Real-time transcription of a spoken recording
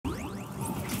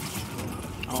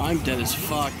Oh, I'm dead as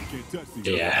fuck.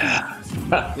 Yeah.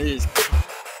 This is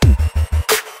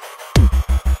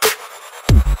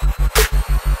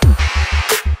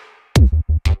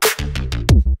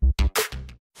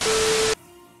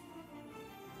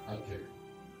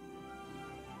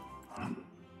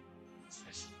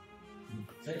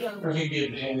Where you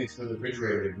get Alex for the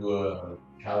refrigerator to do a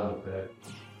calendar for that.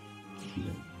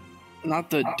 not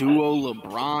the duo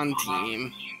LeBron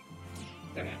team.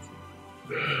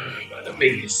 That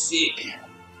made me sick.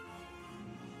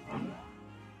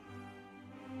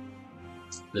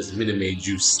 This Minute Maid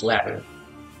juice slapping.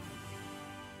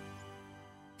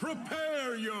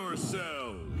 Prepare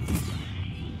yourself.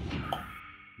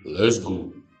 Let's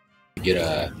go. Get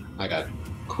a like a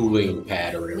cooling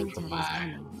pad or whatever for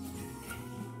my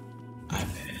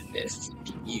iPad. That's for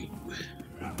you.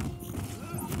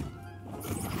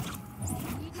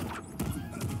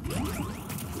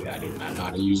 Yeah, I do not know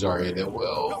how to use RA that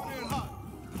well.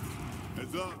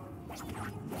 Heads up.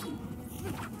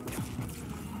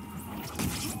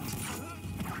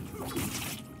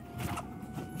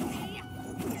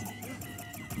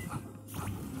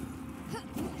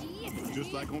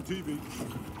 Just like on TV.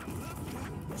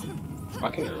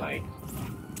 Why can't I like?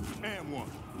 And one.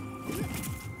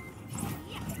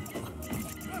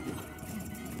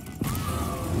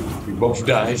 We both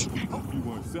died. Hope you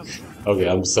weren't celebrating. Okay,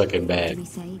 I'm sucking bad.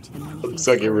 I'm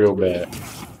sucking real bad.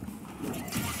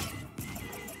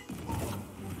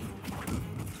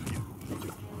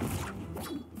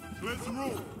 Let's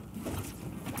roll.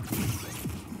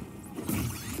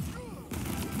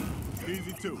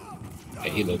 Easy too. Hey,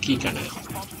 he low key kind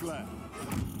of. Off the glass.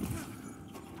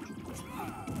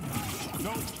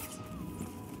 No.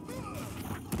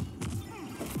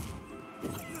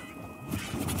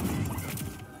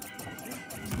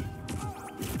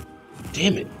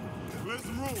 Damn it! Let's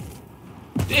roll.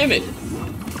 Damn it!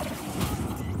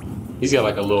 He's got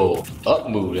like a little up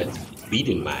move that's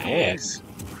beating my ass.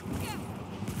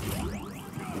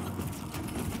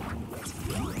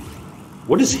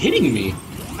 What is hitting me?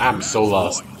 I'm so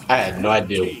lost. I had no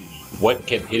idea what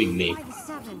kept hitting me.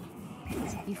 5-7.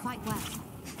 You fight well.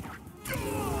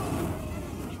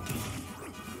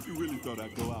 You really thought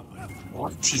I'd go out like that?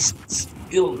 Ortiz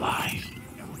still alive.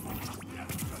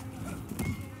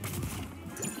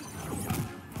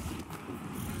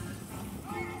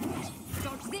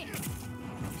 Dodge this.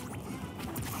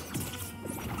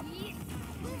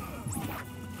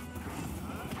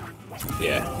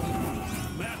 Yeah.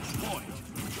 Match point.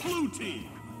 Blue team.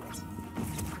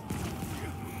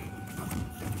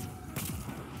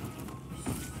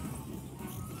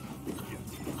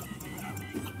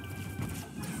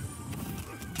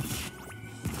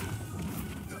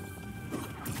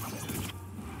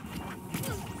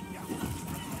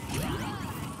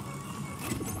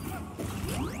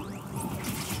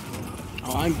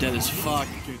 Oh, I'm dead as fuck.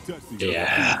 Can't touch these.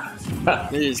 Yeah.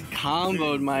 They just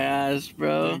comboed my ass,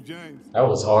 bro. King James. That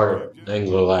was hard. I ain't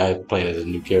gonna lie, playing as a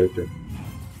new character.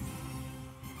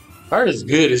 Hard is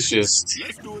good, it's just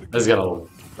Let's do it I just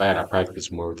gotta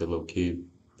practice more with the little kid.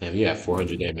 Damn, you have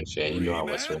 400 damage, yeah, you know I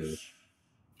wasn't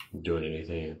doing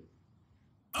anything.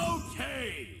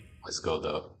 Okay. Let's go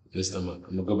though. This time I'm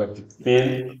gonna go back to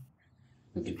Finn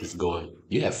and get this going.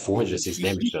 You have 406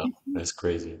 damage though. That's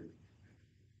crazy.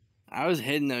 I was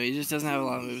hidden though. He just doesn't have a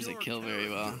lot of moves that kill very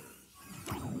well.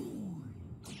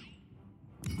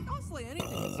 I'll slay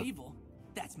anything that's evil.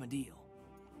 That's my deal.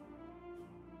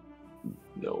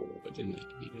 No, I didn't need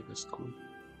to be there. That's cool.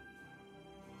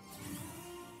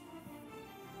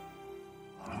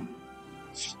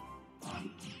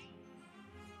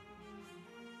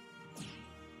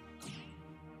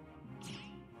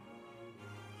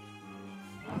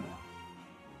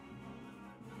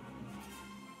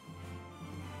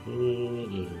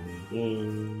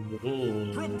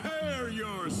 Prepare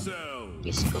yourself.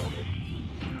 Let's go.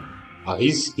 Oh,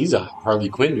 he's a Harley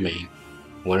Quinn main.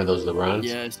 One of those LeBrons.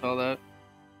 Yeah, I saw that.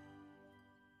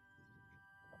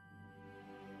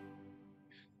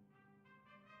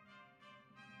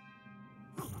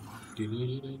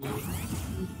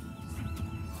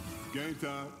 Game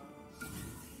time.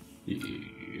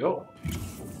 Yo.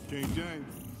 King James.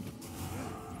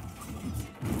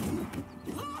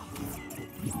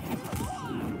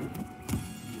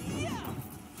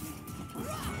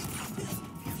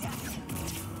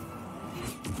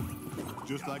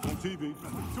 Just like on TV.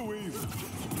 Too easy.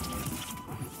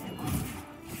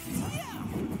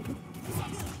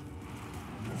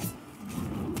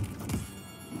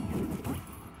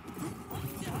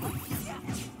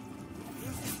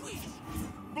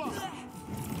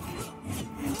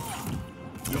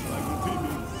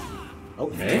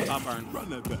 Okay. Top iron. Run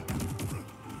that back.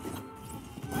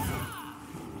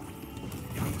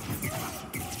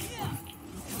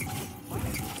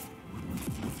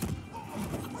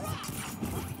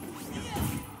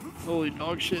 Holy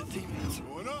dog shit teammates.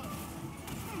 Going up.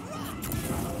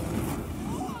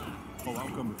 Oh,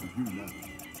 I'm coming for you now.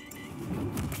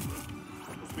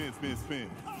 Spin, spin, spin.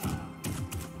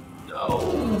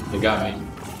 No, they got me.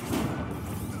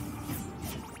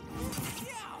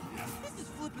 This is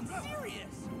flipping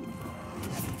serious.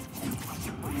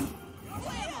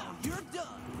 Wow, you're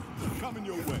done. Coming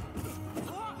your way.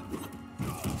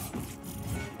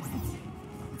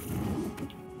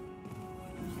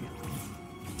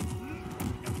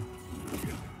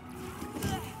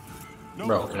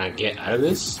 Bro, can I get out of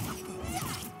this?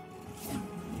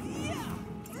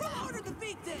 Harder the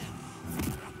beat down.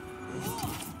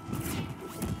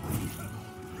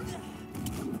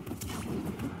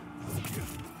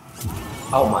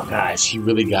 Oh my gosh, he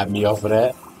really got me off of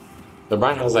that.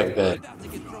 LeBron has like the About to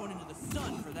get thrown into the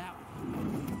sun for that one.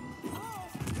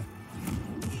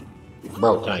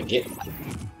 bro. Can I get?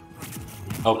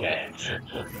 Okay. Is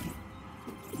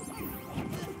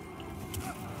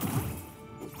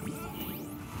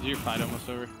your fight almost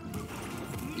over?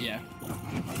 Yeah.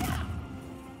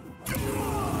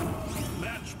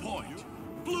 Match point.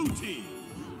 Blue team.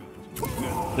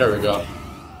 There we go.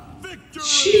 Victory.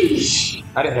 Sheesh.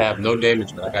 I didn't have no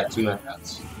damage, but I got 2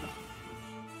 knockouts.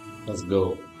 Let's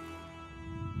go.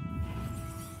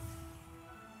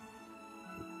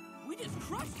 We just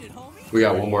crushed it, homie. We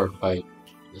got one more fight.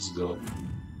 Let's go.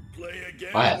 Play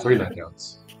again. I had 3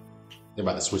 knockouts. They're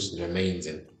about to switch to their mains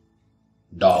and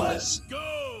dog us. Go.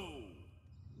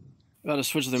 About to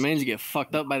switch their mains to get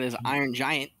fucked up by this Iron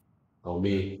Giant. On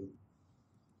me.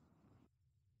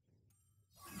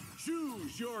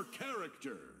 Choose your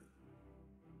character.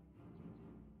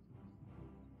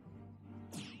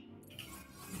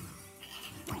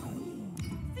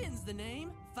 Finn's the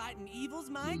name. Fighting evil's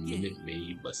my game. Minute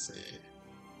me bussin'.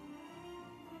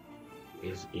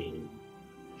 It's game.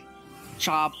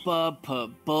 Chopper, put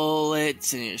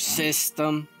bullets in your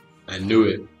system. I knew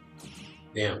it.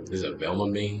 Damn, there's a Velma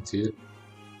main too.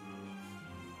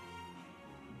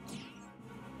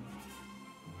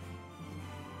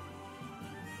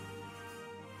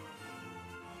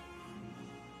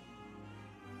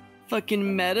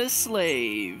 Fucking meta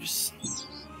slaves.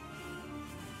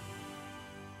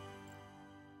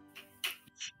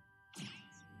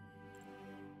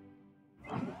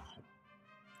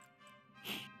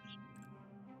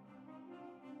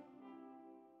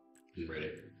 I'm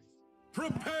ready.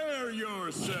 Prepare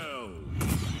yourself.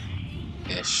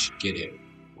 Let's get it.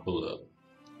 Pull up.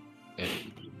 And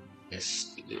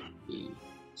let's get it.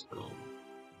 Let's go.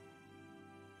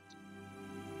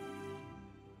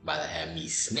 About to have me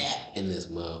snap in this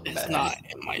mug. It's not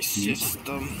in my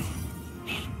system.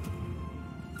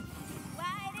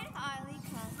 Why did Harley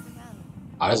cross the road?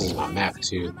 Oh, this is my map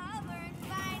too. Come over and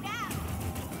find out.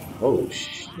 Oh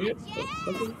shit.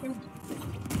 OMG.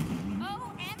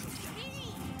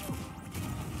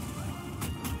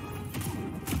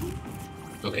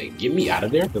 Okay, get me out of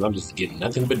there because I'm just getting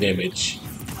nothing but damage.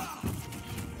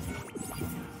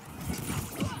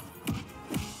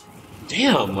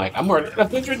 Damn, like I'm already at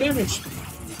 100 damage.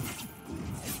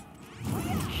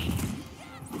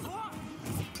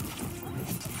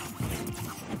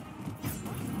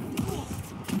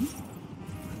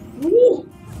 Woo.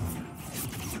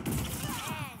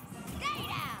 Stay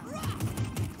down.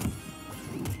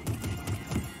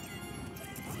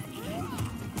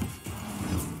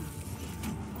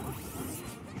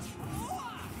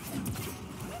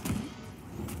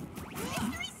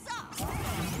 Victory song.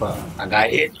 Fuck, I got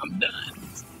hit. I'm done.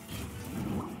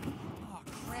 Oh,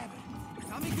 crap it.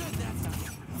 Got me good that time.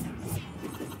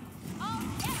 All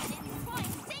evidence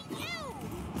points to you.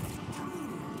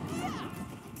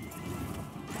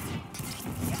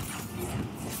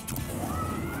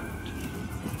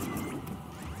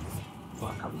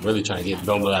 Fuck, I'm really trying to get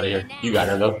Velma out of here. You got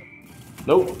her though.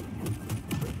 Nope.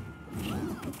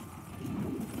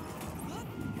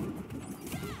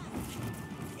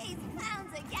 These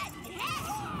clowns are getting hit.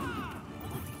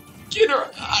 Get her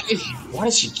out of here. Why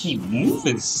does she keep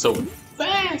moving so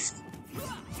fast?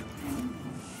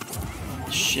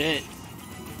 Shit.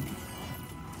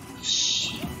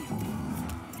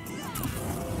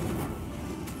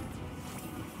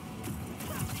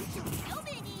 No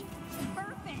biggie.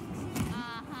 Perfect.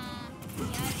 Uh-huh.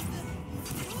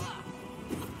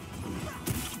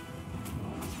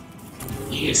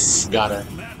 Yes, got her.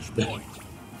 Match point.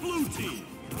 Blue team.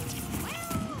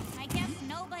 I guess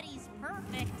nobody's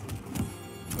perfect.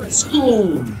 Let's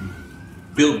go.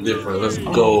 Build different. Let's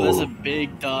Oh, go. that's a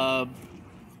big dub.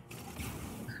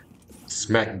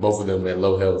 Smacked both of them at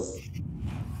low health.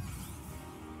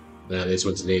 Now this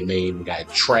what's their name got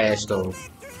trashed on.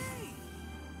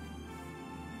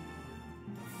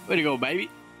 Way to go, baby.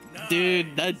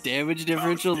 Dude, that damage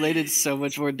differential, they did so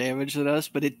much more damage than us,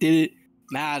 but it didn't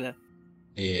matter.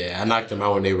 Yeah, I knocked them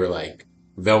out when they were like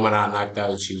Velma I knocked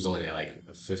out. She was only at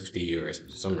like 50 or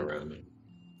something around there.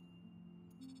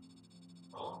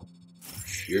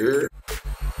 Sure.